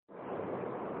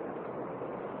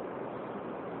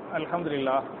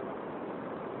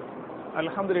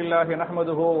அல்ஹம்துலில்லாஹி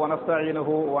நஹ்மதுஹு வ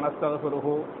நஸ்தஈனுஹு வ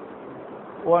நஸ்தக்ஃபிருஹு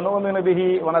வ நு'மினு பிஹி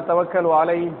வ நதவக்கலு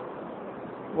அலைஹி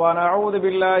வ நஊது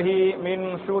பில்லாஹி மின்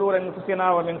ஷுரூரி அன்ஃபுஸினா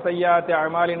வ மின் ஸய்யிஆத்தி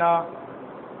அஅமாலினா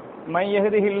மன்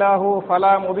யஹ்திஹில்லாஹு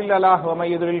ஃபலா முதில்ல லஹு வ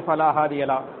மன் யுத்லில் ஃபலா ஹாதிய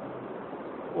லஹு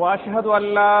வ அஷ்ஹது அன்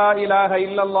லா இலாஹா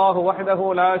இல்லல்லாஹு வஹ்தஹு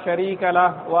லா ஷரீக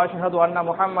லஹு வ அஷ்ஹது அன்ன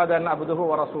முஹம்மதன் அப்துஹு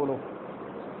வ ரசூலுஹு.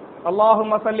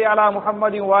 اللهم صل على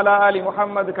محمد وعلى آل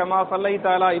محمد كما صليت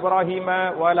على إبراهيم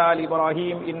وعلى آل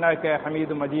إبراهيم إنك حميد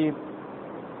مجيد.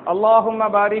 اللهم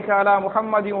بارك على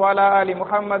محمد وعلى آل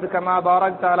محمد كما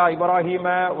باركت على إبراهيم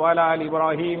وعلى آل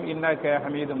إبراهيم إنك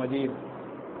حميد مجيد.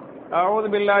 أعوذ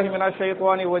بالله من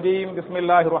الشيطان الرجيم. بسم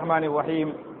الله الرحمن الرحيم.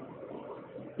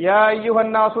 يا أيها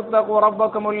الناس اتقوا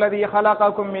ربكم الذي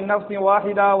خلقكم من نفس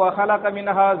واحدة وخلق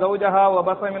منها زوجها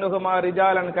وبث منهما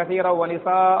رجالا كثيرا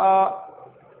ونساء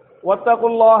واتقوا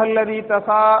الله الذي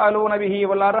تساءلون به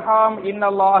والأرحام إن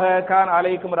الله كان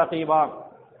عليكم رقيبا.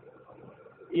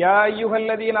 يا أيها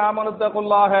الذين آمنوا اتقوا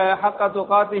الله حق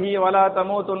تقاته ولا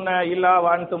تموتن إلا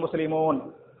وأنتم مسلمون.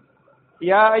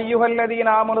 يا أيها الذين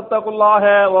آمنوا اتقوا الله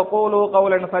وقولوا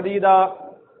قولا سديدا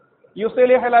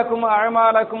يصلح لكم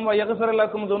أعمالكم ويغفر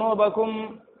لكم ذنوبكم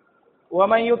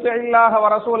ومن يطع الله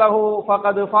ورسوله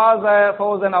فقد فاز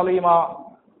فوزا عظيما.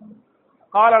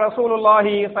 قال رسول الله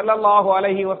صلى الله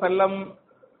عليه وسلم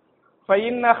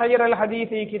فإن خير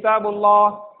الحديث كتاب الله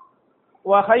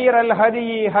وخير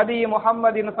الهدي هدي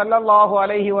محمد صلى الله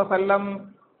عليه وسلم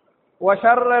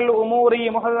وشر الأمور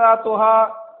محدثاتها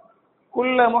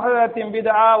كل محدثة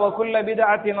بدعة وكل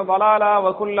بدعة ضلالة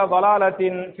وكل ضلالة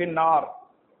في النار.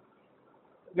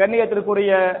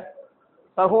 கண்ணியத்திற்குரிய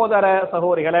சகோதர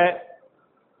சகோதரிகளே,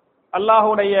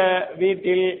 அல்லாஹ்வுடைய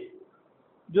வீட்டில்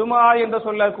ஜுமா என்று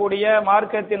சொல்லக்கூடிய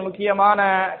மார்க்கத்தின் முக்கியமான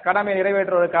கடமை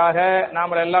நிறைவேற்றுவதற்காக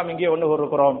நாம் எல்லாம் இங்கே ஒன்று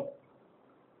கூறுகிறோம்.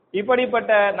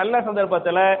 இப்படிப்பட்ட நல்ல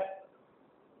சந்தர்ப்பத்தில்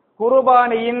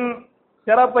குர்பானியின்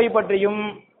சிறப்பை பற்றியும்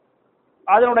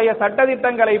அதனுடைய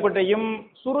சட்டதிட்டங்களை பற்றியும்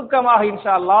சுருக்கமாக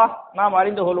இன்ஷா அல்லாஹ் நாம்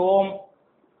அறிந்து கொள்வோம்.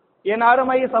 என்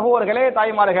அருமை சகோதரர்களே,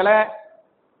 தாய்மார்களே,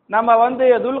 நம்ம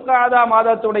துல்காதா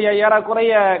மாதத்துடைய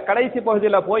ஏறக்குறைய கடைசி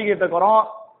பகுதியில் போய்கிட்டு இருக்கிறோம்.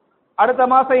 அடுத்த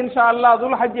மாசம் இன்ஷா அல்லாஹ்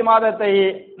துல்ஹஜ் மாதத்தை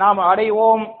நாம்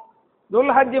அடைவோம்.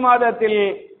 துல்ஹஜ் மாதத்தில்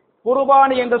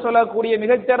குர்பானி என்று சொல்லக்கூடிய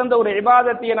மிகச்சிறந்த ஒரு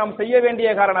இபாதத்தை நாம் செய்ய வேண்டிய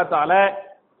காரணத்தால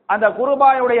அந்த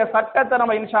குர்பானியுடைய சட்டத்தை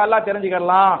நம்ம இன்ஷா அல்லாஹ்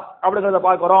தெரிஞ்சுக்கலாம் அப்படிங்கிறத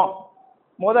பார்க்கிறோம்.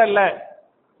 முதல்ல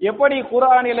எப்படி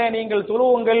குர்ஆனிலே நீங்கள்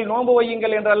தொழுவுங்கள் நோன்பு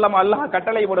வையுங்கள் என்றெல்லாம் அல்லாஹ்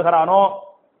கட்டளை போடுகிறானோ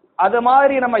அது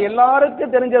மாதிரி நம்ம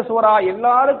எல்லாருக்கும் தெரிஞ்ச சூரா,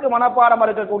 எல்லாருக்கும் மனப்பாடம்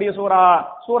இருக்கக்கூடிய சூரா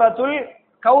சூரத்துல்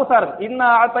கௌசர், இன்னா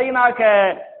அதைனாக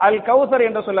அல் கௌசர்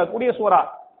என்று சொல்லக்கூடிய சூரா.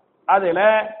 அதுல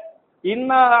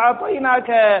இன்னா அதைனாக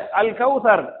அல்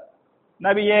கௌசர்,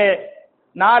 நபியே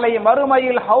நாளை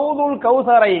மறுமையில் ஹவுதுல்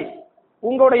கௌசரை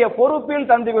உங்களுடைய பொறுப்பில்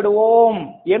தந்து விடுவோம்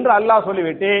என்று அல்லாஹ்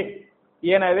சொல்லிவிட்டு,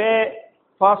 எனவே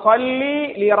ஃபஸல்லி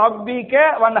லிரப்பிக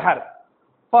வன்ஹர்,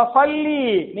 ஃபஸல்லி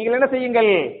நீங்கள் என்ன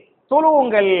செய்யுங்கள்,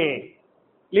 தொழுவுங்கள்,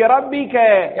 லிரப்பிக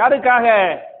யாருக்காக,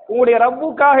 உங்களுடைய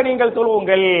ரப்புக்காக நீங்கள்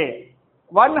தொழுவுங்கள்,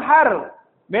 வன்ஹர்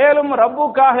மேலும்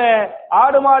ரப்புக்காக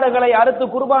ஆடு மாடுகளை அறுத்து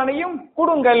குர்பானியும்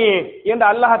கொடுங்கள் என்று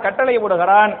அல்லாஹ் கட்டளை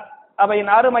போடுகிறான். அவை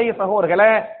அருமை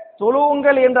சகோதரர்களே,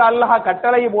 தொழுவுங்கள் என்று அல்லாஹ்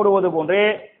கட்டளை போடுவது போன்று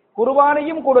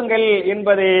குர்பானியும் கொடுங்கள்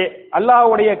என்பது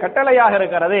அல்லாஹ்வுடைய கட்டளையாக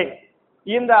இருக்கிறது.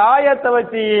 இந்த ஆயத்தை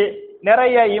வச்சு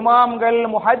நிறைய இமாம்கள்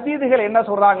முஹத்திதுகள் என்ன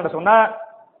சொல்றாங்கன்னு சொன்னா,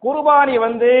 குர்பானி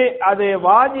அது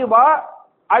வாஜிபா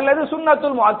அல்லது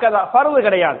சுன்னத்துல் முஅக்கதா, ஃபர்து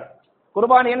கிடையாது.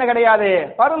 குர்பானி என்ன கிடையாது,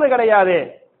 ஃபர்து கிடையாது.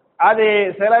 அது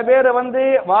சில பேர்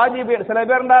வாஜிப், சில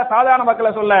பேர் சாதாரண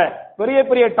மக்களை சொல்ல, பெரிய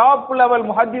பெரிய டாப் லெவல்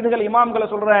முஹத்திதுகள் இமாம்களை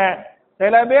சொல்றேன்,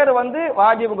 சில பேர்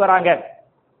வாஜிபுங்கிறாங்க.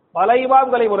 பல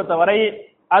இமாம்களை பொறுத்தவரை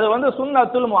அது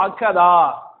சுன்னத்துல் முஅக்கதா,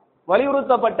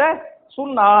 வலியுறுத்தப்பட்ட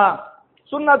சுன்னா.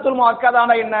 சுன்னத்துல்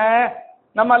முஅக்கதான என்ன,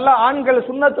 நம்ம எல்லாம் ஆண்கள்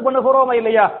சுன்னத்து பண்ணுகிறோமா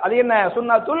இல்லையா, அது என்ன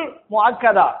சுன்னத்துல்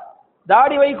முஅக்கதா.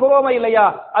 தாடி வைக்கிறோமா இல்லையா,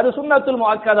 அது சுன்னத்துல்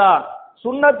முஅக்கதா.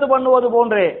 சுன்னத்து பண்ணுவது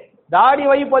போன்று தாடி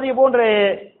வைப்பது போன்று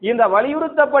இந்த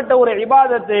வலியுறுத்தப்பட்ட ஒரு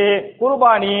இபாதத்து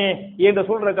குர்பானி என்று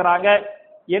சொல்லிருக்கிறாங்க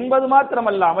என்பது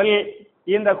மாத்திரமல்லாமல்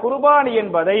இந்த குர்பானி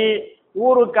என்பதை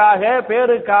ஊருக்காக,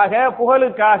 பேருக்காக,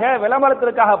 புகழுக்காக,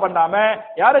 விளம்பரத்திற்காக பண்ணாம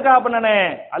யாருக்காக பண்ணனே,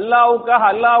 அல்லாஹ்வுக்காக,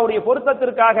 அல்லாஹ்வுடைய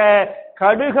பொருத்தத்திற்காக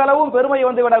கடுகளவும் பெருமை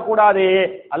விடக்கூடாது,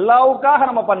 அல்லாஹ்வுக்காக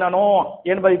நம்ம பண்ணணும்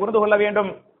என்பதை புரிந்து கொள்ள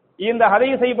வேண்டும். இந்த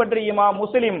ஹதீஸை பற்றி இமாம்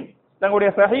முஸ்லிம்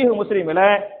தங்களுடைய சஹீஹ் முஸ்லிமில்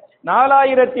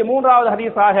 4003வது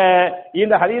ஹதீஸாக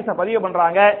இந்த ஹதீஸை பதிவு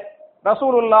பண்றாங்க.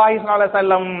 ரசூலுல்லாஹி ஸல்லல்லாஹு அலைஹி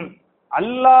வஸல்லம்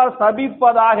அல்லாஹ்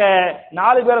சபிப்பதாக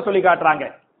 4 பேரை சொல்லி காட்டுறாங்க.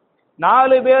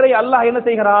 4 பேரை அல்லாஹ் என்ன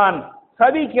செய்கிறான்,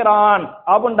 சபிக்கிறான்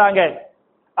அப்படின்றாங்க.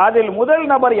 அதில் முதல்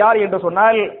நபர் யார் என்று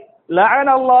சொன்னால்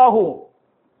லஅனல்லாஹு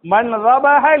மன்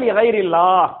ذبح لغير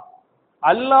الله,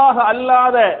 அல்லாஹ்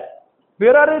அல்லாத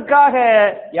பிறருக்காக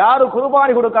யாரு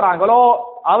குர்பானி கொடுக்கறாங்களோ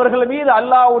அவர்கள் மீது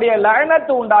அல்லாஹ்வுடைய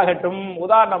லஅனத் உண்டாகட்டும்.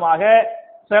 உதாரணமாக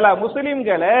சில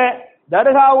முஸ்லிம்களை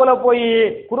தர்காவுல போய்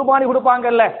குர்பானி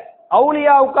கொடுப்பாங்கல்ல,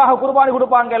 அவுலியாவுக்காக குர்பானி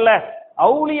கொடுப்பாங்கல்ல,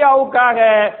 அவுலியாவுக்காக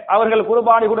அவர்கள்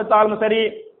குர்பானி கொடுத்தாலும் சரி,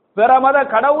 பிற மத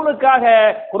கடவுளுக்காக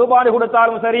குர்பானி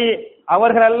கொடுத்தாலும் சரி,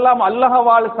 அவர்கள் எல்லாம்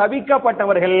அல்லாஹ்வால்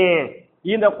சபிக்கப்பட்டவர்கள்.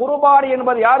 இந்த குர்பானி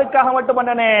என்பது யாருக்காக மட்டும்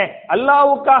பண்ணனே?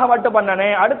 அல்லாஹ்வுக்காக மட்டும் பண்ணனே.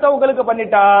 அடுத்தவங்களுக்கு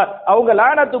பண்ணிட்டா அவங்க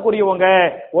லானத்துக்குரியவங்க.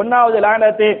 ஒன்னாவது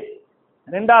லானத்து.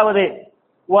 இரண்டாவது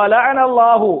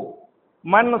வலஅனல்லாஹு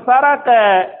மன் சரக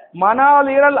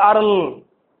மனாலிரல் அருள்,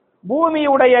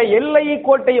 பூமியுடைய எல்லை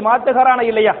கோட்டை மாத்துகிறான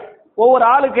இல்லையா? ஒவ்வொரு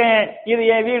ஆளுக்கு இது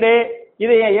என் வீடு,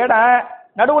 இது என் இடம்,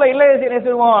 நடுவுல இல்லை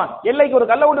செய்வோம், எல்லைக்கு ஒரு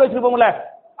கல்லை விட்டு வச்சிருப்போம்ல,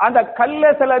 அந்த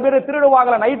கல்ல சில பேர்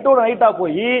திருடுவாங்கல, நைட்டோட நைட்டா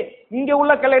போய் இங்க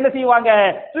உள்ள கல்லை என்ன செய்வாங்க,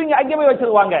 தூங்கி அங்கே போய்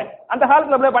வச்சிருவாங்க. அந்த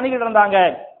காலத்துல அப்படியே பண்ணிக்கிட்டு இருந்தாங்க.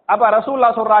 அப்ப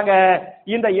ரசூலுல்லாஹ் சொல்றாங்க,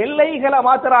 இந்த எல்லைகளை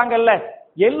மாத்துறாங்கல்ல,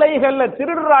 எல்லைகள்ல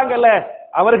திருடுறாங்கல்ல,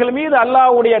 அவர்கள் மீது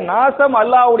அல்லாஹ்வுடைய நாசம்,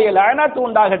 அல்லாஹ்வுடைய லஅனத்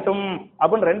உண்டாகட்டும்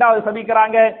அப்படின்னு இரண்டாவது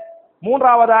சபிக்கிறாங்க.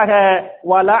 மூன்றாவதாக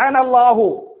வலஅனல்லாஹு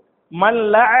மன்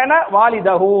லஅன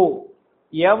வாலிதஹு,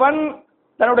 எவன்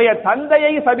தன்னுடைய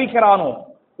தந்தையை சபிக்கிறானோ,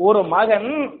 ஒரு மகன்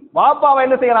வாப்பாவை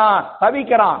என்ன செய்யறான்,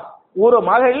 சபிக்கிறான், ஒரு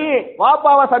மகள்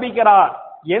வாப்பாவை சபிக்கிறார்,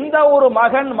 எந்த ஒரு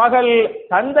மகன் மகள்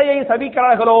தந்தையை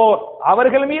சபிக்கிறார்களோ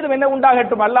அவர்கள் மீது என்ன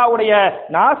உண்டாகட்டும், அல்லாஹ்வுடைய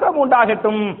நாசம்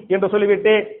உண்டாகட்டும் என்று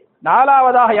சொல்லிவிட்டு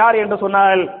நாலாவதாக யார் என்று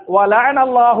சொன்னால்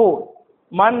வலஅனல்லாஹு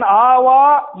மன் ஆவா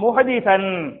முஹதிசன்,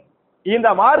 இந்த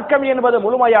மார்க்கம் என்பது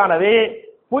முழுமையானது,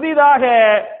 புதிதாக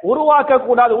உருவாக்க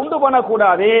கூடாது, உண்டு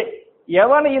பண்ணக்கூடாது.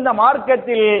 எவன் இந்த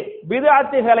மார்க்கத்தில்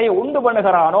பிதஅத்துகளை உண்டு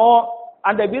பண்ணுகிறானோ,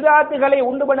 அந்த பிதஅத்துகளை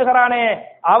உண்டு பண்ணுகிறானே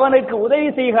அவனுக்கு உதவி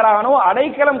செய்கிறானோ,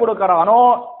 அடைக்கலம் கொடுக்கிறானோ,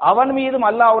 அவன் மீதும்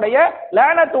அல்லாஹ்வுடைய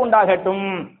லானத் உண்டாகட்டும்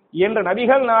என்று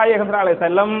நபிகள் நாயகம் ஸல்லல்லாஹு அலைஹி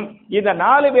வஸல்லம் இந்த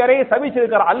 4 பேரை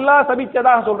சபிச்சிருக்கிறார். அல்லாஹ்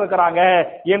சபிச்சதாக சொல்றாங்க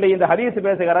என்று இந்த ஹதீஸ்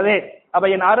பேசுகிறது. அப்ப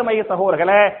என் அருமை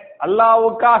சகோதரர்களே,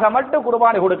 அல்லாஹ்வுக்காக மட்டும்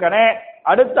குர்பானி கொடுக்கணும்,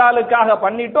 அடுத்த ஆளுக்காக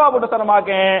பண்ணிட்டோம் அப்படின்னு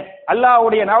சொன்னமாக்க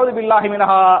அல்லாஹ்வுடைய நவுது பில்லாஹி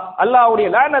மினஹா, அல்லாஹ்வுடைய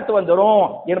லானத் வந்துரும்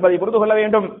என்பதை புரிந்து கொள்ள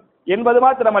வேண்டும் என்பது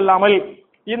மாத்திரமல்லாமல்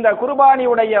இந்த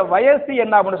குர்பானியுடைய வயசு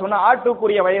என்ன அப்படின்னு சொன்னா,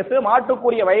 ஆட்டுக்குரிய வயசு,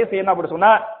 மாட்டுக்குரிய வயசு என்ன அப்படின்னு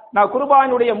சொன்னா, நான்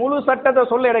குர்பானியுடைய முழு சட்டத்தை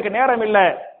சொல்ல எனக்கு நேரம் இல்லை.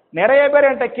 நிறைய பேர்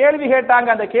என்கிட்ட கேள்வி கேட்டாங்க,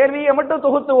 அந்த கேள்வியை மட்டும்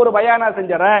தொகுத்து ஒரு பயானா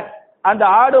செஞ்சறேன். அந்த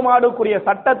ஆடு மாடுக்குரிய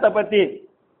சட்டத்தை பத்தி,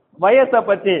 வயசை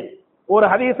பத்தி ஒரு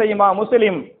ஹதீஸையுமா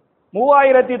முஸ்லிம்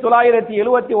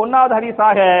 3971வது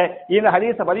ஹதீஸாக இந்த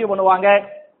ஹதீஸை பதிவு பண்ணுவாங்க.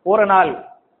 ஒரு நாள்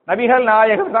நபிகள்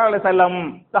நாயகம் ஸல்லல்லாஹு அலைஹி வஸல்லம்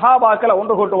சஹாபாக்களை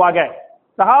ஒன்று கூட்டுவாங்க.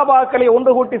 சஹாபாக்களை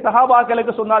ஒன்று கூட்டி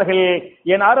சஹாபாக்களுக்கு சொன்னார்கள்,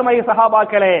 என் அருமை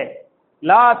சஹாபாக்களே,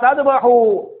 லா தத்பஹு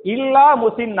இல்லா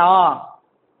முசின்னா,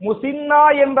 முசின்னா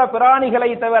என்ற பிராணிகளை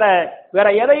தவிர வேற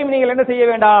எதையும் நீங்கள் என்ன செய்ய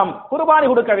வேண்டாம், குர்பானி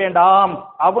கொடுக்க வேண்டாம்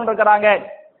அப்படின்னு இருக்கிறாங்க.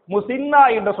 முசின்னா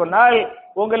என்று சொன்னால்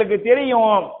உங்களுக்கு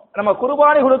தெரியும், நம்ம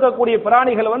குர்பானி கொடுக்கக்கூடிய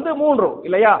பிராணிகள் 3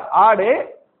 இல்லையா? ஆடு,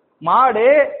 மாடு,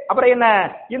 அப்புறம் என்ன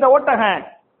இந்த ஒட்டகம்.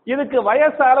 இதுக்கு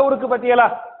வயசு அளவுக்கு பத்தியலா,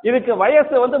 இதுக்கு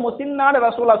வயசு முசின்னான்னு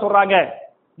ரசூலுல்லாஹ் சொல்றாங்க.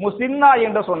 முசின்னா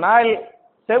என்று சொன்னால்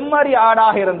செம்மறி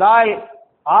ஆடாக இருந்தால்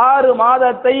 6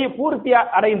 மாதத்தை பூர்த்தி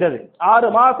அடைந்தது, 6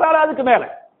 மாசம் அதுக்கு மேல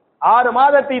 6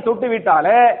 மாதத்தை தொட்டு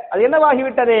விட்டாலே அது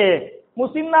என்னவாகிவிட்டது,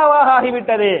 முசின்னாவாக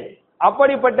ஆகிவிட்டது.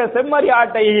 அப்படிப்பட்ட செம்மறி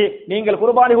ஆட்டை நீங்கள்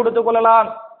குர்பானி கொடுத்துக் கொள்ளலாம்.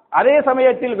 அதே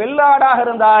சமயத்தில் வெள்ளாடாக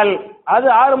இருந்தால் அது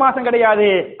 6 மாசம் கிடையாது,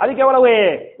 அதுக்கு எவ்வளவு,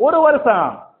 1 வருஷம்.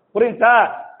 புரியுதா?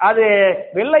 அது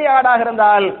வெள்ளை ஆடாக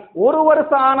இருந்தால் 1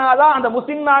 வருஷம் ஆனாதான் அந்த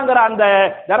முசின்னாங்கிற அந்த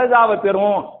தரஜாவை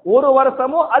பெறும். 1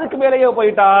 வருஷமும் அதுக்கு மேலேயே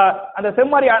போயிட்டா அந்த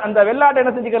செம்மறி அந்த வெள்ளாட்டை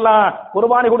என்ன செஞ்சுக்கலாம்,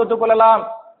 குர்பானி கொடுத்துக் கொள்ளலாம்.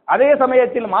 அதே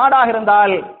சமயத்தில் மாடாக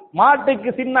இருந்தால் மாட்டுக்கு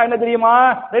சின்ன என்ன தெரியுமா,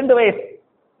 2 வயசு.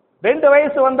 2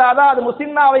 வயசு வந்தாதான் அது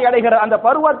முசின்னாவை அடைகிறது, அந்த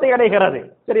பருவத்தை அடைகிறது.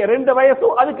 சரி, 2 வயசு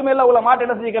அதுக்கு மேல உள்ள மாட்டை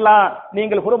என்ன செஞ்சுக்கலாம்,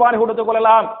 நீங்கள் குர்பானி கொடுத்துக்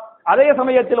கொள்ளலாம். அதே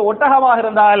சமயத்தில் ஒட்டகமாக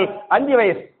இருந்தால் 5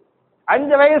 வயசு,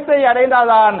 5 வயசை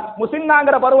அடைந்தாதான்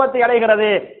முசின்னாங்கிற பருவத்தை அடைகிறது,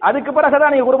 அதுக்கு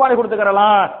பிறகுதான் நீங்க குர்பானி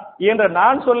கொடுத்துக்கலாம் என்று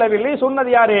நான் சொல்லவில்லை.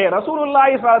 சொன்னது யாரு,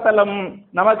 ரசூலுல்லாஹி ஸல்லல்லாஹு அலைஹி வஸல்லம்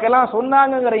நமக்கெல்லாம்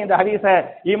சொன்னாங்கிற இந்த ஹதீஸை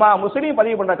இமாம் முஸ்லிம்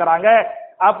பதிவு பண்ணிருக்கிறாங்க.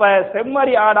 அப்ப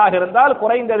செம்மறி ஆடாக இருந்தால்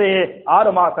குறைந்தது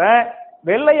 6 மாசம்,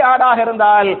 வெள்ளை ஆடாக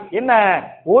இருந்தால் என்ன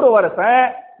 1 வருஷம்,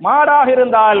 மாடாக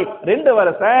இருந்தால் 2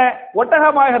 வருஷம்,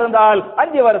 ஒட்டகமாக இருந்தால்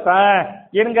 5 வருஷம்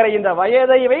என்கிற இந்த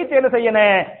வயதை வைத்து என்ன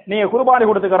செய்யணும், நீங்க குர்பானி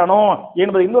கொடுத்துக்கிறணும்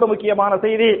என்பது இன்னொரு முக்கியமான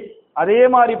செய்தி. அதே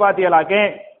மாதிரி பாத்தீங்களாக்க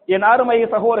என் அருமை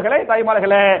சகோதரர்களே,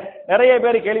 தாய்மார்களே, நிறைய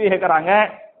பேர் கேள்வி கேட்கிறாங்க.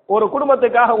 ஒரு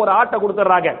குடும்பத்துக்காக ஒரு ஆட்டை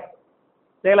கொடுத்துட்றாங்க.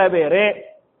 சில பேரு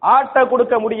ஆட்டை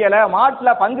கொடுக்க முடியல, மாட்டுல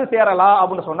பங்கு சேரலாம்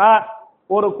அப்படின்னு சொன்னா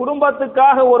ஒரு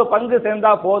குடும்பத்துக்காக ஒரு பங்கு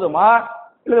சேர்ந்தா போதுமா,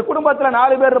 இல்ல குடும்பத்துல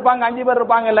 4 பேர் இருப்பாங்க 5 பேர்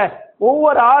இருப்பாங்கல்ல,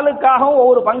 ஒவ்வொரு ஆளுக்காகவும்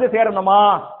ஒவ்வொரு பங்கு சேரணுமா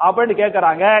அப்படின்னு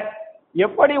கேட்கறாங்க.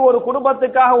 எப்படி ஒரு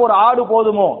குடும்பத்துக்காக ஒரு ஆடு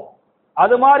போதுமோ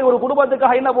அது மாதிரி ஒரு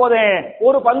குடும்பத்துக்காக என்ன போதும்,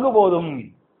 ஒரு பங்கு போதும்.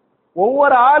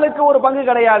 ஒவ்வொரு ஆளுக்கு ஒரு பங்கு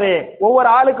கிடையாது, ஒவ்வொரு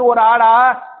ஆளுக்கு ஒரு ஆடா,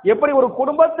 எப்படி ஒரு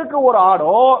குடும்பத்துக்கு ஒரு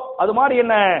ஆடோ அது மாதிரி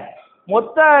என்ன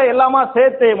மொத்த எல்லாமா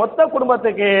சேர்த்து மொத்த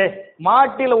குடும்பத்துக்கு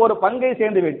மாட்டில் ஒரு பங்கை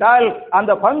சேர்ந்து விட்டால்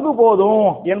அந்த பங்கு போதும்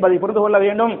என்பதை புரிந்து கொள்ள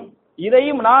வேண்டும்.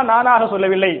 இதையும் நானாக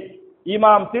சொல்லவில்லை.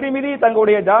 இமாம் திர்மிதி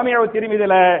தங்களுடைய ஜாமியா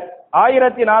திர்மிதில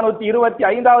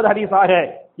 1425வது ஹதீஸாக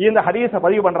இந்த ஹதீஸை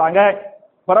பதிவு பண்றாங்க.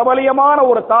 பிரபலியமான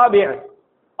ஒரு தாபி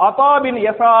அதா பின்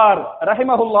யசார்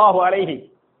ரஹிமஹுல்லாஹு அலைஹி,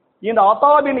 இந்த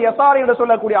அதா பின் யசார் என்று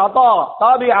சொல்லக்கூடிய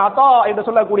தாபி அதா என்று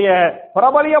சொல்லக்கூடிய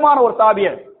பிரபலியமான ஒரு தாபி.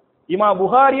 இமாம்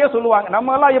புகாரியே சொல்லுவாங்க,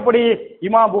 நம்ம எல்லாம் எப்படி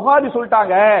இமாம் புகாரி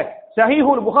சொல்லிட்டாங்க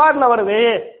ஸஹீஹுல் புகாரில வருது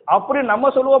அப்படி நம்ம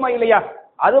சொல்லுவோமா இல்லையா,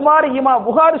 அது மாதிரி இமாம்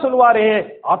புகாரி சொல்லுவாரு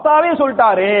அத்தாவே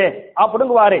சொல்லிட்டாரு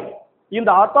அப்படிங்குவாரு. இந்த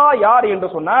அதா யார் என்று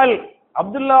சொன்னால்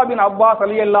அப்துல்லா பின் அப்பாஸ்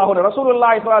ரலியல்லாஹு அன்ஹு,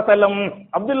 ரசூலுல்லாஹி ஸல்லல்லாஹு அலைஹி வஸல்லம்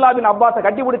அப்துல்லா பின் அப்பாஸை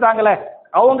கட்டி பிடிச்சாங்களே,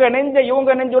 அவங்க நெஞ்சை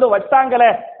இவங்க நெஞ்சோடு வச்சாங்களே,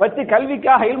 வச்சு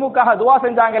கல்விக்காக இல்முக்காக துவா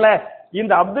செஞ்சாங்களே,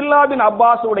 இந்த அப்துல்லா பின்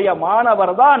அப்பாஸ் உடைய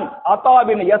மாணவர் தான் அதா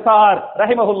பின் யசார்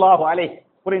ரஹிமஹுல்லாஹு அலைஹி.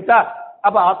 புரியுதா?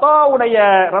 அப்ப அத்தாவுடைய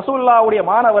ரசூலுல்லாஹ்வுடைய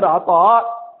மாணவர் அதா.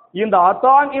 இந்த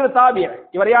அத்தான் இது தாபி.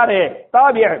 இவர் யாரு?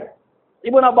 தாபி,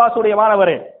 இப்னு அப்பாஸ் உடைய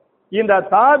மாணவர். இந்த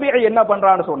தாபி என்ன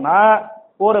பண்றான்னு சொன்னா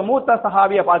ஒரு மூத்த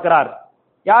சஹாபியை பார்க்கிறார்.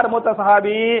 யார் மூத்த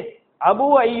சஹாபி? அபு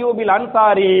அய்யூபில்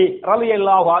அன்சாரி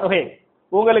ரலியல்லாஹு அன்ஹு.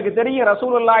 உங்களுக்கு தெரியும்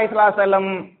ரசூலுல்லாஹி ஸல்லல்லாஹு அலைஹி வஸல்லம்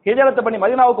ஹிஜ்ரத் பண்ணி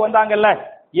மதீனாவுக்கு வந்தாங்கல்ல,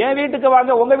 என் வீட்டுக்கு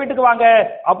வாங்க உங்க வீட்டுக்கு வாங்க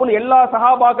அப்படின்னு எல்லா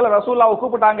சஹாபாக்களும் ரசூலுல்லாஹ்வை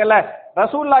கூப்பிட்டாங்கல்ல.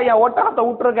 ரசூலுல்லாஹ் என் ஒட்டகத்தை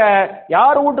விட்டுருங்க,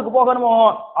 யார் வீட்டுக்கு போகணுமோ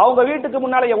அவங்க வீட்டுக்கு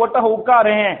முன்னால என் ஒட்டகம்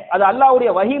உட்காரு, அது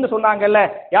அல்லாஹ்வுடைய வஹீன்னு சொன்னாங்கல்ல.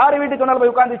 யார் வீட்டுக்கு முன்னால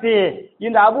போய் உட்கார்ந்துச்சு?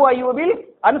 இந்த அபு அய்யூபில்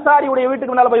அன்சாரியுடைய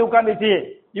வீட்டுக்கு முன்னால போய் உட்கார்ந்துச்சு.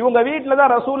 இவங்க வீட்டுல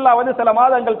தான் ரசூலுல்லாஹ் வந்து சில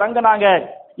மாதங்கள் தங்கினாங்க.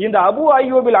 இந்த அபு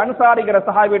அய்யூபில் அன்சாரிங்கிற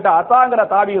சஹாபிட்ட அத்தாங்கிற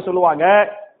தாபியை சொல்லுவாங்க,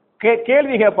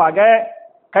 கேள்வி கேட்பாங்க,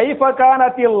 கைஃப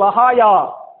கானத்தில் லஹாயா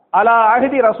அலா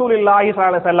அஹ்தி ரசூலுல்லாஹி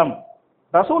ஸல்லல்லாஹு அலைஹி வஸல்லம்,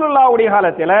 ரசூலுல்லாஹ்வுடைய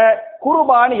காலத்துல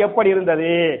குர்பானி எப்படி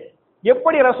இருந்தது,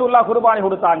 எப்படி ரசூலுல்லாஹ் குர்பானி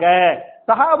கொடுத்தாங்க,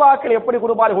 சஹாபாக்கள் எப்படி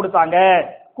குர்பானி கொடுத்தாங்க,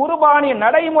 குர்பானி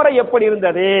நடைமுறை எப்படி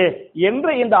இருந்தது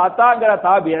என்று இந்த அத்தாங்கிற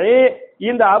தாபி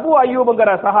இந்த அபு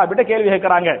அய்யூப்ங்கிற சஹாபிட்ட கேள்வி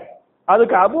கேட்கிறாங்க.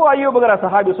 அதுக்கு அபு அய்யூப்ங்கிற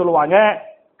சஹாபி சொல்லுவாங்க,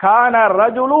 கான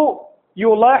ரஜுலு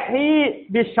யுலஹி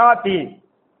பிஷாத்தி,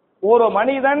 ஒரு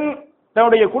மனிதன்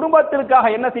தன்னுடைய குடும்பத்திற்காக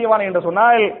என்ன செய்வான் என்று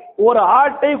சொன்னால் ஒரு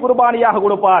ஆட்டை குர்பானியாக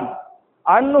கொடுப்பான்.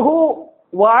 அன்ஹு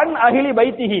வன் அஹ்லி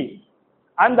பைத்திஹி,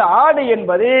 அந்த ஆடு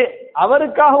என்பது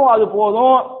அவருக்காகவும் அது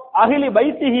போதும், அஹ்லி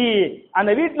பைத்திஹி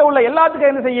அந்த வீட்டில் உள்ள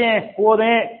எல்லாத்துக்கும் என்ன செய்யும்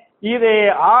போதும். இது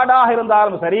ஆடாக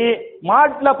இருந்தாலும் சரி,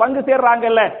 மாட்டுல பங்கு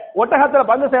சேர்றாங்கல்ல, ஒட்டகத்துல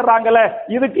பங்கு சேர்றாங்கல்ல,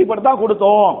 இதுக்கு இப்படித்தான்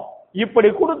கொடுத்தோம். இப்படி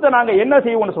கொடுத்து நாங்க என்ன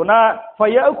செய்வோம்னு சொன்னா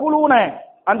ஃபயகுலூன,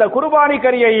 அந்த குர்பானி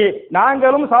கரியை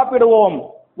நாங்களும் சாப்பிடுவோம்.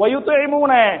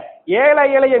 வயுத்இமூன, ஏழை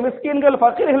எளிய மிஸ்கின்கள்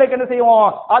ஃபக்கீர்களுக்கு என்ன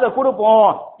செய்வோம் அதை கொடுப்போம்.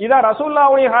 இதான்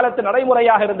ரசூலுல்லாஹ்வுடைய காலத்து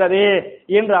நடைமுறையாக இருந்தது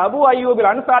என்று அபு அய்யூபில்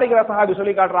அன்சாரிங்கிற சஹாபி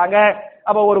சொல்லி காட்டுறாங்க.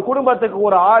 அப்ப ஒரு குடும்பத்துக்கு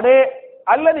ஒரு ஆடு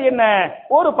அல்லது என்ன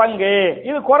ஒரு பங்கு,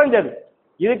 இது குறைஞ்சது.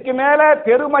 இதுக்கு மேல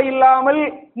பெருமை இல்லாமல்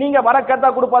நீங்க வரக்கத்தா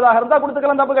கொடுப்பதாக இருந்தா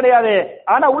கொடுத்துக்கலாம், தப்பு கிடையாது.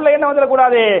 ஆனா உள்ள என்ன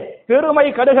வந்துடக்கூடாது, பெருமை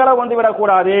கடுகள வந்து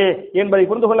விடக்கூடாது என்பதை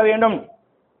புரிந்து கொள்ள வேண்டும்.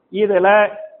 இதுல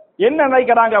என்ன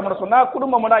நினைக்கிறாங்க அப்படின்னு சொன்னா,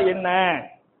 குடும்பம்னா என்ன,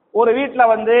 ஒரு வீட்டுல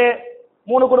வந்து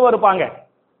 3 குடும்பம் இருப்பாங்க,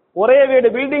 ஒரே வீடு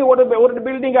பில்டிங் ஒரு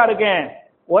பில்டிங்கா இருக்கு,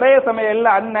 ஒரே சமையல்ல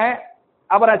அண்ணன்,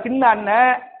 அப்புறம் சின்ன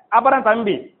அண்ணன், அப்புறம்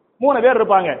தம்பி, 3 பேர்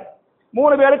இருப்பாங்க.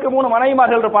 3 பேருக்கு 3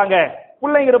 மனைவிமார்கள் இருப்பாங்க,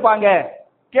 பிள்ளைங்க இருப்பாங்க.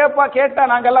 கேட்டா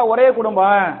நாங்கெல்லாம் ஒரே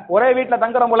குடும்பம், ஒரே வீட்டுல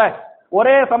தங்குறோம்ல,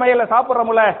 ஒரே சமையல்ல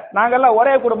சாப்பிடுறோம்ல, நாங்கெல்லாம்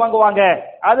ஒரே குடும்பங்குவாங்க.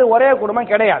 அது ஒரே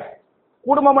குடும்பம் கிடையாது.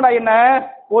 குடும்பம்னா என்ன,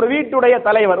 ஒரு வீட்டுடைய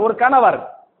தலைவர், ஒரு கணவர்,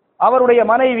 அவருடைய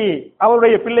மனைவி,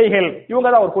 அவருடைய பிள்ளைகள், இவங்க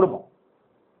தான் ஒரு குடும்பம்.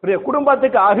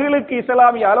 குடும்பத்துக்கு அகிலுக்கு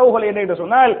இஸ்லாமிய அளவுகள் என்ன என்று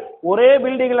சொன்னால், ஒரே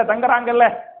பில்டிங்ல தங்குறாங்கல்ல,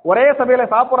 ஒரே சபையில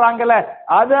சாப்பிடுறாங்கல்ல,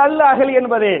 அது அல்ல அகில்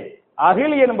என்பது.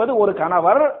 அகில் என்பது ஒரு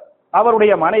கணவர்,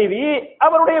 அவருடைய மனைவி,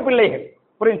 அவருடைய பிள்ளைகள்.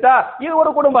 புரியுதா? இது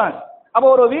ஒரு குடும்பம். அப்ப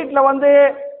ஒரு வீட்டுல வந்து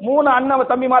 3 அண்ணன்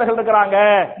தம்பிமார்கள் இருக்கிறாங்க,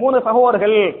 3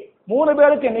 சகோதரர்கள், 3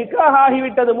 பேருக்கு நிக்காஹ்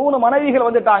ஆகிவிட்டது, 3 மனைவிகள்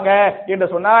வந்துட்டாங்க என்று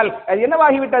சொன்னால் அது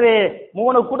என்னவாகிவிட்டது,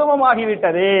 3 குடும்பம்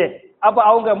ஆகிவிட்டது. அப்ப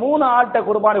அவங்க 3 ஆட்டை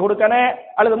குர்பானி கொடுக்கணும்,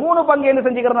 அல்லது 3 பங்கு என்ன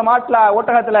செஞ்சுக்கிற மாட்டுல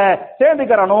ஒட்டகத்துல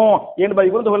சேர்ந்துக்கிறணும் என்பதை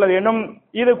புரிந்து கொள்ள வேண்டும்.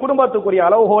 இது குடும்பத்துக்குரிய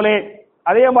அளவுகோலே.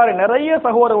 அதே மாதிரி நிறைய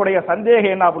சகோதரருடைய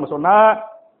சந்தேகம் என்ன அப்படின்னு சொன்னா,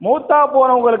 மூத்தா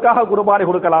போனவங்களுக்காக குர்பானி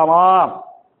கொடுக்கலாமா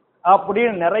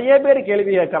அப்படின்னு நிறைய பேர்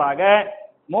கேள்வி கேட்கிறாங்க.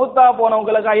 மூத்தா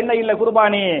போனவங்களுக்கு என்ன இல்ல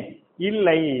குர்பானி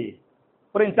இல்லை.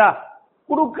 புரிஞ்சா?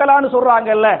 குடுக்கலான்னு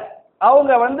சொல்றாங்கல்ல,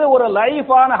 அவங்க ஒரு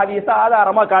லைஃபான ஹதீஸ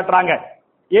ஆதாரமா காட்டுறாங்க.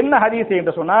 என்ன ஹதீஸ்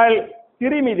என்று சொன்னால்,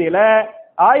 திரிமிதியில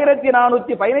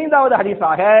 1415வது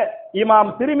ஹதீஸாக இமாம்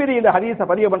திரிமிதி இந்த ஹதீஸ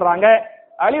பதிவு பண்றாங்க.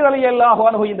 அலி ரலியல்லாஹு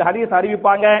அன்ஹு இந்த ஹதீஸ்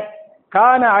அறிவிப்பாங்க.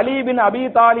 கான அலி பின் அபி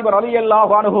தாலிப்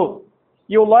ரலியல்லாஹு அன்ஹு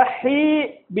யுலஹி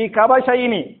பி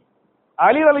கபஷைனி.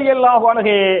 அலி ரலியல்லாஹு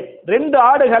அன்ஹு 2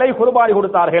 ஆடுகளை குர்பானி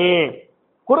கொடுத்தார்கள்.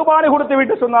 குர்பானி கொடுத்து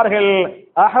விட்டு சொன்னார்கள்,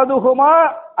 அஹதுஹுமா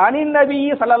அனின் நபி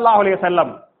ஸல்லல்லாஹு அலைஹி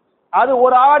வஸல்லம். அது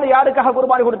ஒரு ஆடு யாருக்காக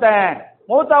குர்பானி கொடுத்தேன்?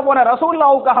 மூத்தா போன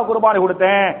ரசூலுல்லாஹ்வுக்காக குர்பானி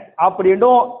கொடுத்தேன்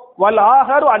அப்படின்னும், வல்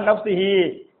ஆஹரு அன் நஃப்ஸிஹி,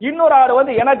 இன்னொரு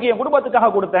ஆடு எனக்கு என்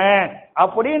குடும்பத்துக்காக கொடுத்தேன்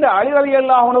அப்படின்னு அலி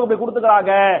ரலியல்லாஹு அன்ஹு இப்படி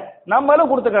கொடுத்துக்கறாங்க, நம்மளும்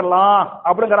கொடுத்துக்கலாம்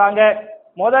அப்படிங்கறாங்க.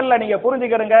 முதல்ல நீங்க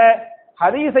புரிஞ்சுக்கிறங்க,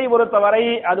 ஹதீஸை பொறுத்தவரை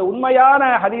அது உண்மையான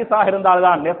ஹதீஸாக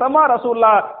இருந்தால்தான், நெசமா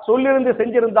ரசூலுல்லாஹ் சொல்லிருந்து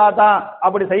செஞ்சிருந்தா தான்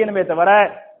அப்படி செய்யணுமே தவிர,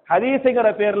 ஹதீஸுங்கிற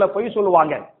பேர்ல பொய்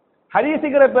சொல்லுவாங்க,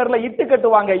 ஹதீஸுங்கிற பேர்ல இட்டு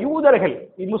கட்டுவாங்க. யூதர்கள்,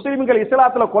 முஸ்லிம்கள்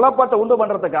இஸ்லாத்துல குழப்பத்தை உண்டு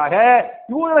பண்றதுக்காக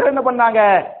யூதர்கள் என்ன பண்ணாங்க?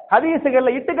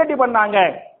 ஹதீஸுகள்ல இட்டு கட்டி பண்ணாங்க.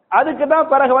 அதுக்கு தான்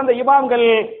பிறகு இமாம்கள்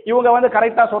இவங்க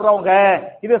கரெக்டா சொல்றவங்க,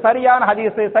 இது சரியான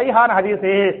ஹதீஸ், சஹீஹான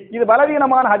ஹதீஸ், இது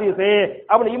பலவீனமான ஹதீஸ்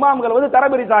அப்படி இமாம்கள்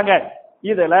தரபிரித்தாங்க.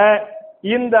 இதுல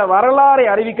இந்த வரலாறை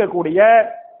அறிவிக்கக்கூடிய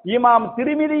இமாம்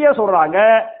திரிமிதிய சொல்றாங்க,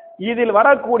 இதில்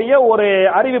வரக்கூடிய ஒரு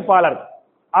அறிவிப்பாளர்,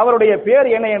 அவருடைய பேர்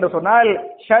என்ன என்று சொன்னால்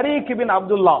ஷரீக் பின்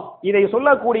அப்துல்லா. இதை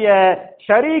சொல்லக்கூடிய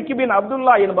ஷரீக் பின்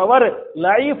அப்துல்லா என்பவர்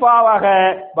லைஃபாவாக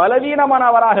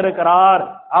பலவீனமானவராக இருக்கிறார்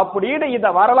அப்படின்னு இந்த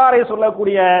வரலாறை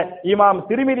சொல்லக்கூடிய இமாம்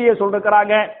திரிமிதியை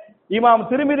சொல்லிருக்கிறாங்க. இமாம்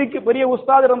திரிமிதிக்கு பெரிய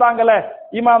உஸ்தாத் இருந்தாங்கல்ல,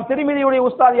 இமாம் திரிமிதியுடைய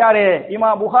உஸ்தாத் யாரு?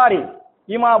 இமாம் புகாரி.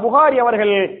 இமாம் புகாரி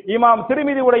அவர்கள் இமாம்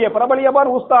திரிமிதியுடைய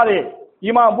பிரபலியமான உஸ்தாது.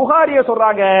 இமாம் புகாரிய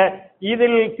சொல்றாங்க,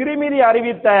 இதில் திரிமிதி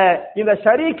அறிவித்த இந்த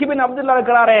ஷரீக் பின் அப்துல்லா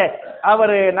இருக்கிறாரே,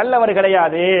 அவர் நல்லவர்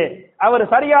கிடையாது, அவர்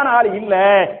சரியான ஆள் இல்ல,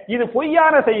 இது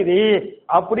பொய்யான செய்தி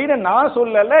அப்படின்னு நான்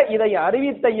சொல்லல, இதை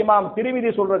அறிவித்த இமாம்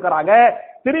திரிமிதி சொல்றாங்க.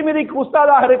 திரிமிதிக்கு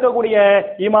உஸ்தாதாக இருக்கக்கூடிய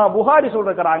இமாம் புகாரி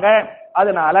சொல்றாங்க.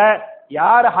 அதனால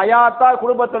யார் ஹயாத்தா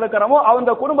குடும்பத்தில் இருக்கிறமோ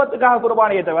அவங்க குடும்பத்துக்காக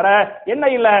குர்பானியை தவிர என்ன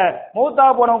இல்ல, மூத்தா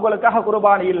போனவங்களுக்காக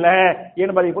குர்பானி இல்ல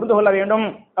என்பதை புரிந்து கொள்ள வேண்டும்.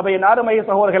 அப்ப என் அருமை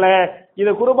சகோதரர்களே,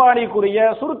 இது குர்பானிக்குரிய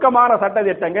சுருக்கமான சட்ட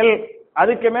திட்டங்கள்.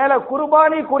 அதுக்கு மேல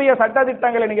குர்பானிக்குரிய சட்ட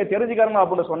திட்டங்களை நீங்க தெரிஞ்சுக்கணும்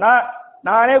அப்படின்னு சொன்னா,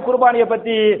 நானே குர்பானியை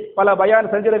பத்தி பல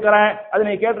பயான் செஞ்சிருக்கிறேன், அதை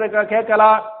நீங்க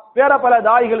கேட்கலாம். வேற பல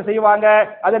தாயிகள் செய்வாங்க,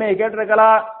 அதை நீங்க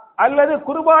கேட்டிருக்கலாம். அல்லது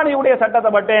குர்பானியுடைய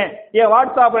சட்டத்தை மட்டும் என்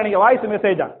வாட்ஸ்அப்ல நீங்க வாய்ஸ்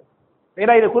மெசேஜா,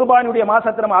 ஏன்னா இது குர்பானியுடைய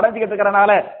மாசத்தை நம்ம அடைஞ்சிக்கிட்டு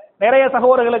இருக்கிறனால நிறைய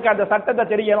சகோதரர்களுக்கு அந்த சட்டத்தை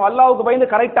தெரியணும், அல்லாஹ்வுக்கு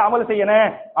பயந்து கரெக்டா அமல்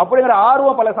செய்யணும் அப்படிங்கிற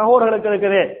ஆர்வம் பல சகோதரர்களுக்கு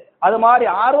இருக்குது. அது மாதிரி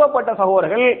ஆர்வப்பட்ட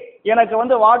சகோதரர்கள்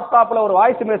எனக்கு வாட்ஸ்அப்ல ஒரு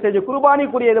வாய்ஸ் மெசேஜ்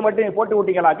குர்பானிக்குரியது மட்டும் போட்டு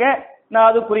விட்டீங்களாக்க, நான்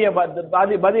அதுக்குரிய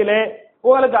பதிலு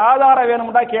உங்களுக்கு ஆதாரம்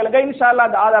வேணும்னா கேளுங்க, இன்ஷா அல்லாஹ்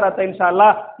அந்த ஆதாரத்தை இன்ஷா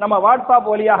அல்லாஹ் நம்ம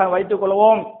வாட்ஸ்அப் வழியாக வைத்துக்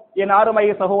கொள்வோம். என் அருமை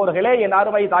சகோதரர்களே, என்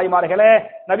அருமை தாய்மார்களே,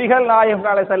 நபிகள் நாயகம்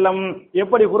ஸல்லல்லாஹு அலைஹி வஸல்லம்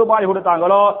எப்படி குர்பானி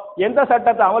கொடுத்தாங்களோ, எந்த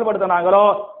சட்டத்தை அமல்படுத்தினாங்களோ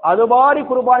அது மாதிரி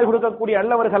குர்பானி கொடுக்கக்கூடிய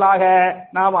நல்லவர்களாக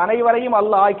நாம் அனைவரையும்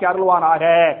அல்லாஹ் ஆக்கி அருள்வானாக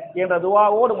என்ற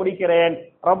துஆவோடு முடிக்கிறேன்.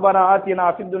 ரப்பனா ஆத்தினா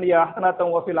ஃபித் துன்யா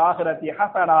ஹஸனத்தன் வ ஃபில் ஆখিরাতি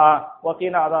ஹஸனா வ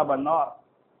கீனா அஸாபன்னார்.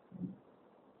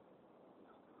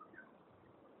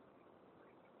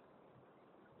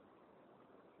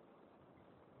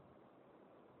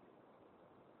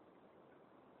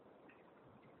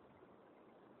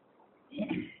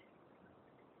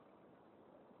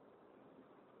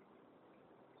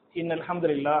 إن الحمد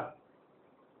لله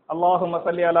اللهم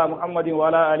صل على محمد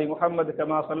وعلى آل محمد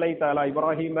كما صليت على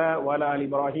إبراهيم وعلى آل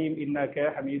إبراهيم إنك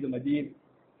حميد مجيد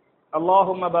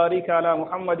اللهم بارك على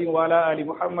محمد وعلى آل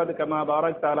محمد كما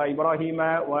باركت على إبراهيم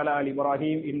وعلى آل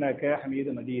إبراهيم إنك حميد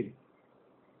مجيد.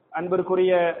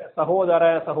 அன்பிற்குரிய சகோதர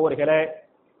சகோதரிகளே,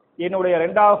 என்னுடைய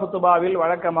 2வது குத்துபாவில்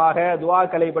வழக்கமாக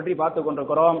துஆக்களை பற்றி பார்த்து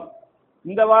கொண்டிருக்கிறோம்.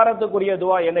 இந்த வாரத்துக்குரிய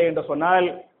துஆ என்ன என்று சொன்னால்,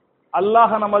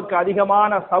 அல்லாஹ் நமக்கு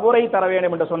அதிகமான சபுரை தர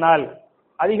வேண்டும் என்று சொன்னால்,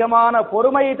 அதிகமான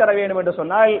பொறுமையை தர வேண்டும் என்று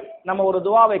சொன்னால் நம்ம ஒரு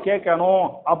துஆவை கேட்கணும்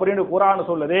அப்படின்னு குர்ஆன்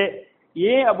சொல்லுது.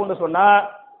 ஏன் அப்படின்னு சொன்னா,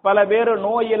 பல பேர்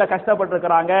நோயில கஷ்டப்பட்டு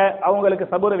இருக்கிறாங்க, அவங்களுக்கு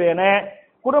சபுர் வேணும்.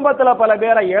 குடும்பத்துல பல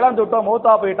பேரை இழந்துட்டோம்,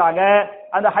 மௌத்தா போயிட்டாங்க,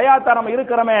 அந்த ஹயாத்தா நம்ம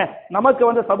இருக்கிறோமே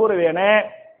நமக்கு சபுர் வேணும்.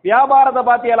 வியாபாரத்தை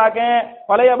பாத்தியலாக்க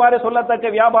பழைய மாதிரி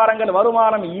சொல்லத்தக்க வியாபாரங்கள்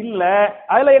வருமானம் இல்ல,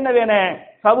 அதுல என்ன வேணும்?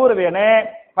 சபுர் வேணும்.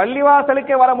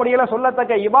 பள்ளிவாசலுக்கே வர முடியல,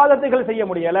 சொல்லத்தக்க இபாதத்துகள் செய்ய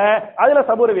முடியல, அதுல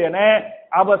சபுர் வேணும்.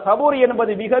 அப்ப சபுர்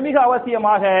என்பது மிக மிக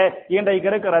அவசியமாக இன்றைக்கு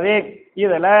இருக்கிறது.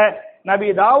 இதுல நபி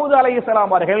தாவூத்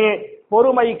அலைஹிஸ்ஸலாம் அவர்கள்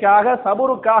பொறுமைக்காக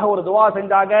சபுருக்காக ஒரு துஆ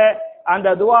செஞ்சாங்க.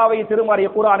 அந்த துஆவை திருமறை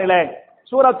குர்ஆனில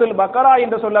சூரத்துல் பக்கரா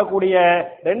என்று சொல்லக்கூடிய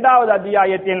 2வது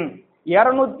அத்தியாயத்தின்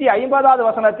 250வது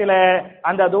வசனத்தில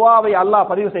அந்த துஆவை அல்லாஹ்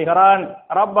பதிவு செய்கிறான்.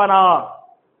 ரப்பனா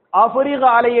அஃப்ரிக்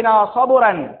அலைனா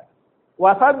ஸபுரன்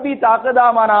வஸப்பித்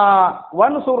அக்தாமனா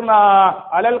வன்சுர்னா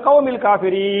அலல் கௌமில்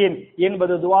காஃபிரீன்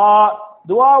என்பது துஆ.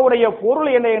 துஆவுடைய பொருள்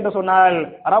என்ன என்று சொன்னால்,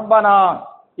 ரப்பனா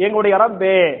எங்களுடைய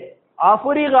ரப்பே,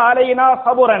 அஃப்ரிக் அலைனா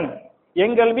ஸபுரன்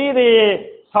எங்கள் மீது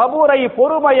சபுரை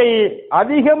பொறுமையை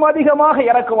அதிகமாக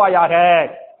இறக்குவாயாக.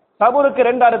 சபுருக்கு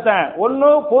 2 அர்த்தம். ஒன்னு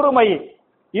பொறுமை,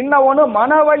 இன்னொன்னு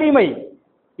மன வலிமை.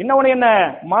 இன்னொன்னு என்ன?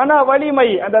 மன வலிமை,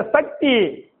 அந்த சக்தி.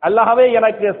 அல்லாஹ்வே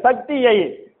எனக்கு சக்தியை,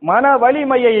 மன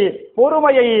வலிமையை,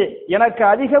 பொறுமையை எனக்கு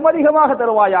அதிகமாக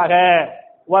தருவாயாக.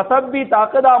 வஸப்பித்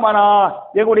அக்தாமனா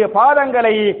எங்களுடைய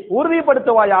பாதங்களை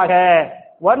உறுதிப்படுத்துவாயாக.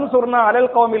 வன்சுர்னா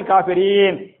அலல் கௌமில்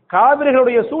காஃபிரீன்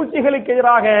காபிர்களுடைய சூழ்ச்சிகளுக்கு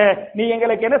எதிராக நீ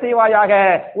எங்களுக்கு என்ன செய்வாயாக?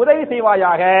 உதவி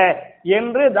செய்வாயாக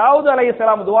என்று தாவூத்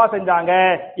அலைஹிஸ்ஸலாம் துஆ செஞ்சாங்க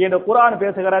என்று குர்ஆன்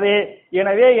பேசுகிறது.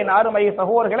 எனவே என் அருமை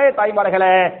சகோதரர்களே,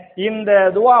 தாய்மார்களே, இந்த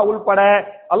துஆ உள்பட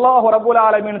அல்லாஹ் ரப்பல்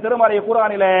ஆலமீன் திருமறை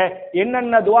குர்ஆனில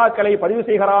என்னென்ன துஆக்களை பதிவு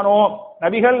செய்கிறானோ,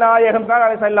 நபிகள் நாயகம் ஸல்லல்லாஹு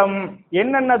அலைஹி வஸல்லம்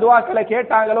என்னென்ன துஆக்களை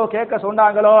கேட்டாங்களோ, கேட்க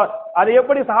சொன்னாங்களோ, அதை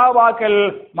எப்படி சஹாபாக்கள்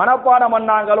மனப்பாடம்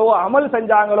பண்ணாங்களோ, அமல்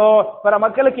செஞ்சாங்களோ, பிற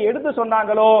மக்களுக்கு எடுத்து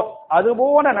சொன்னாங்களோ,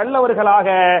 அதுபோல நல்லவர்களாக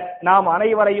நாம்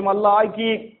அனைவரையும் அல்லாஹ்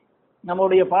ஆக்கி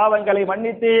நம்முடைய பாவங்களை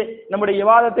மன்னித்து நம்முடைய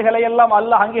இபாதத்துகளை எல்லாம்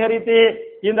அல்லாஹ் அங்கீகரித்து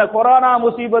இந்த கொரோனா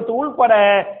முசீபத்து உள்பட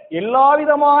எல்லா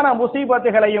விதமான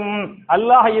முசீபத்துகளையும்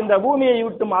அல்லாஹ் இந்த பூமியை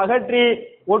விட்டும் அகற்றி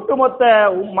ஒட்டுமொத்த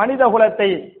மனித குலத்தை,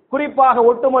 குறிப்பாக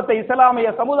ஒட்டுமொத்த இஸ்லாமிய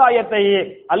சமுதாயத்தை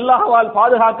அல்லாஹ்வால்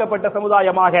பாதுகாக்கப்பட்ட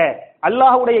சமுதாயமாக,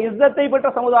 அல்லாஹ்வுடைய இஸ்ஸத்தை பெற்ற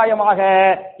சமுதாயமாக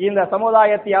இந்த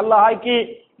சமுதாயத்தை அல்லாஹ் ஆக்கி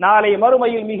நாளை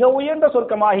மறுமையில் மிக உயர்ந்த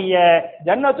சொர்க்கமாகிய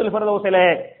ஜன்னத்துல் ஃபிர்தௌஸிலே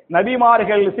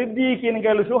நபிமார்கள்,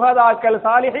 சித்தீகீன்கள், சுஹதாக்கள்,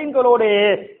 சாலிஹீன்களோடு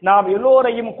நாம்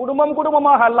எல்லோரையும்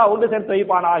குடும்பமாக அல்லாஹ் ஒன்று சேர்த்து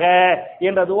வைப்பானாக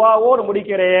என்ற துஆவோடு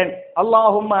முடிக்கிறேன்.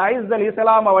 அல்லாஹும்ம ஐஸல்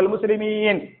இஸ்லாம் வல்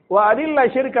முஸ்லிமீன் வ அதில்ல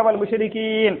ஷிர்க வல்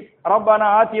முஷ்ரிகீன். ரப்பனா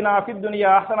ஆத்தினா ஃபித்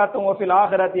துன்யா ஹஸனத்தன் வ ஃபில்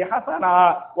ஆখিরাতি ஹஸனா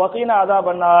வ கினா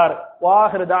அஸாபன் நார். வ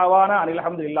ஆகிரு தஅவானா அனில்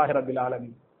ஹம்துலில்லாஹி ரப்பில்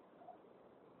ஆலமீன்.